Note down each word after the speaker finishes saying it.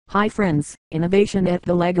Hi friends, innovation at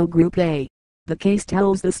the LEGO Group A. The case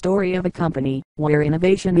tells the story of a company where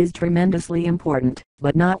innovation is tremendously important,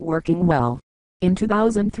 but not working well. In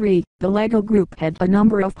 2003, the LEGO Group had a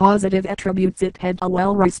number of positive attributes. It had a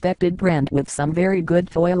well-respected brand with some very good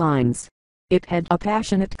toy lines. It had a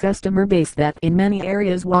passionate customer base that in many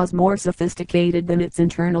areas was more sophisticated than its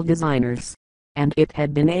internal designers. And it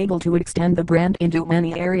had been able to extend the brand into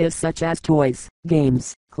many areas such as toys,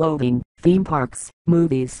 games, clothing, theme parks,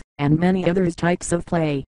 movies, and many other types of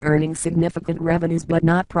play, earning significant revenues but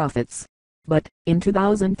not profits. But, in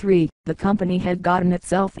 2003, the company had gotten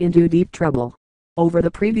itself into deep trouble. Over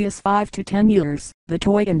the previous 5 to 10 years, the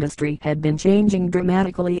toy industry had been changing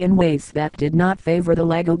dramatically in ways that did not favor the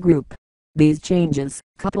LEGO Group. These changes,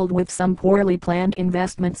 coupled with some poorly planned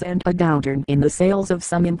investments and a downturn in the sales of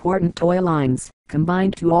some important toy lines,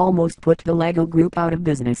 combined to almost put the LEGO Group out of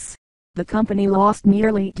business. The company lost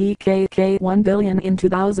nearly DKK 1 billion in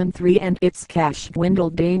 2003 and its cash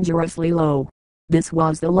dwindled dangerously low. This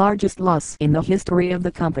was the largest loss in the history of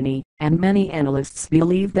the company, and many analysts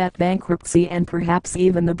believe that bankruptcy and perhaps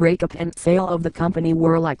even the breakup and sale of the company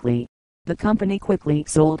were likely. The company quickly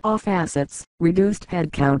sold off assets, reduced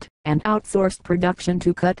headcount, and outsourced production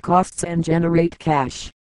to cut costs and generate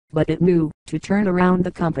cash. But it knew, to turn around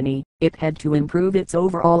the company, it had to improve its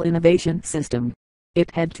overall innovation system.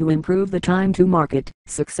 It had to improve the time to market,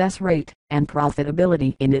 success rate, and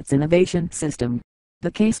profitability in its innovation system.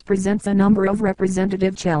 The case presents a number of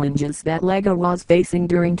representative challenges that LEGO was facing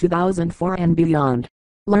during 2004 and beyond.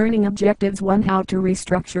 Learning objectives: 1. How to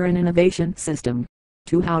restructure an innovation system.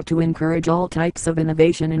 2. How to encourage all types of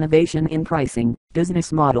innovation in pricing,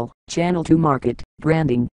 business model, channel to market,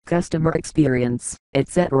 branding, customer experience,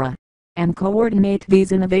 etc. and coordinate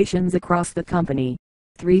these innovations across the company.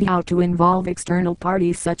 3. How to involve external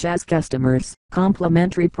parties such as customers,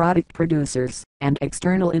 complementary product producers, and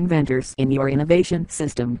external inventors in your innovation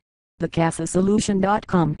system.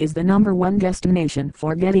 TheCasaSolution.com is the #1 destination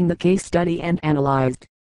for getting the case study and analyzed.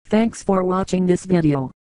 Thanks for watching this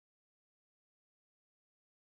video.